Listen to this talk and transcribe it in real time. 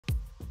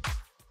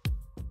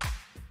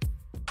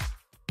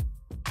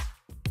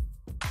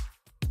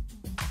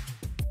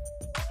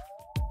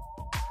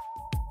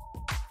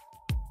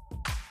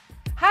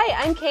Hi,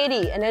 I'm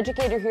Katie, an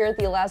educator here at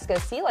the Alaska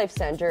Sea Life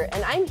Center,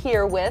 and I'm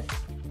here with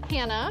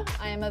Hanna.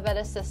 I am a vet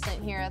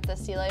assistant here at the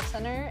Sea Life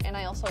Center, and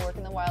I also work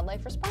in the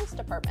Wildlife Response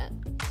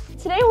Department.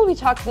 Today we'll be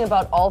talking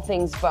about all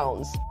things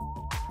bones.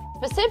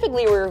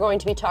 Specifically, we're going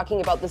to be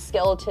talking about the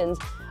skeletons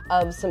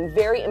of some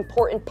very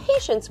important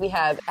patients we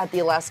have at the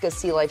Alaska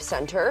Sea Life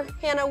Center.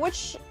 Hanna,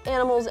 which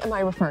animals am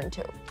I referring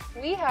to?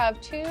 We have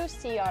 2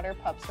 sea otter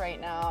pups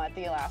right now at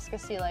the Alaska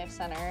Sea Life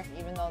Center.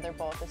 Even though they're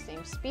both the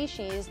same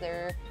species,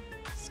 their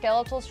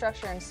skeletal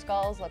structure and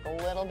skulls look a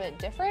little bit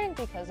different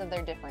because of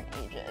their different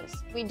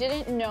ages. We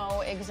didn't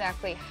know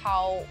exactly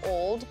how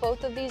old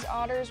both of these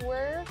otters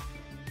were,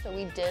 so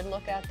we did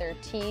look at their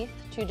teeth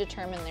to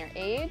determine their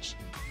age.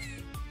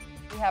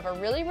 We have a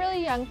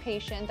really young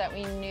patient that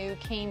we knew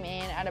came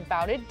in at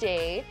about a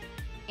day,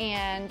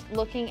 and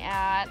looking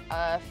at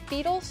a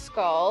fetal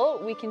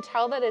skull, we can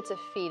tell that it's a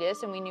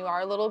fetus, and we knew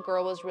our little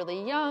girl was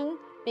really young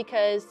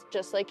because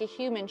just like a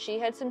human, she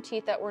had some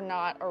teeth that were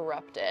not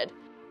erupted.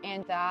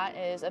 And that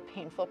is a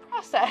painful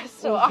process.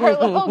 So our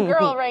little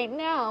girl right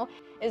now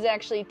is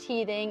actually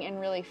teething and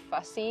really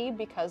fussy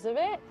because of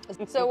it.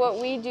 So what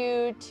we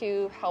do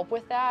to help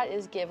with that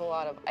is give a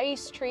lot of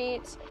ice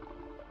treats.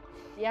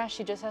 Yeah,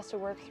 she just has to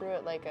work through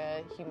it like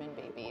a human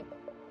baby.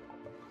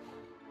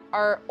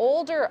 Our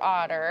older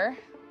otter,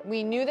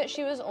 we knew that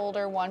she was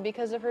older, 1,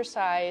 because of her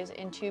size,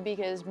 and 2,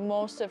 because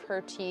most of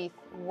her teeth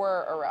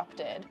were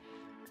erupted.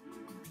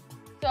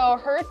 So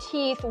her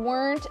teeth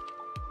weren't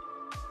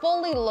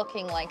fully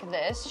looking like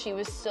this. She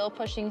was still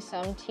pushing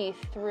some teeth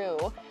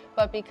through,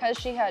 but because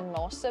she had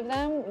most of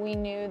them, we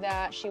knew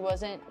that she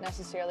wasn't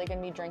necessarily going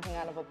to be drinking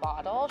out of a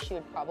bottle. She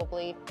would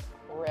probably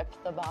rip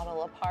the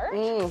bottle apart.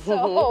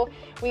 So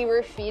we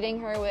were feeding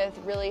her with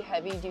really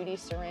heavy-duty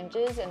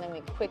syringes, and then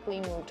we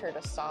quickly moved her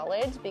to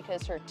solids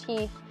because her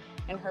teeth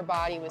and her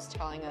body was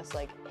telling us,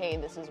 like, hey,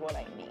 this is what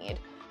I need.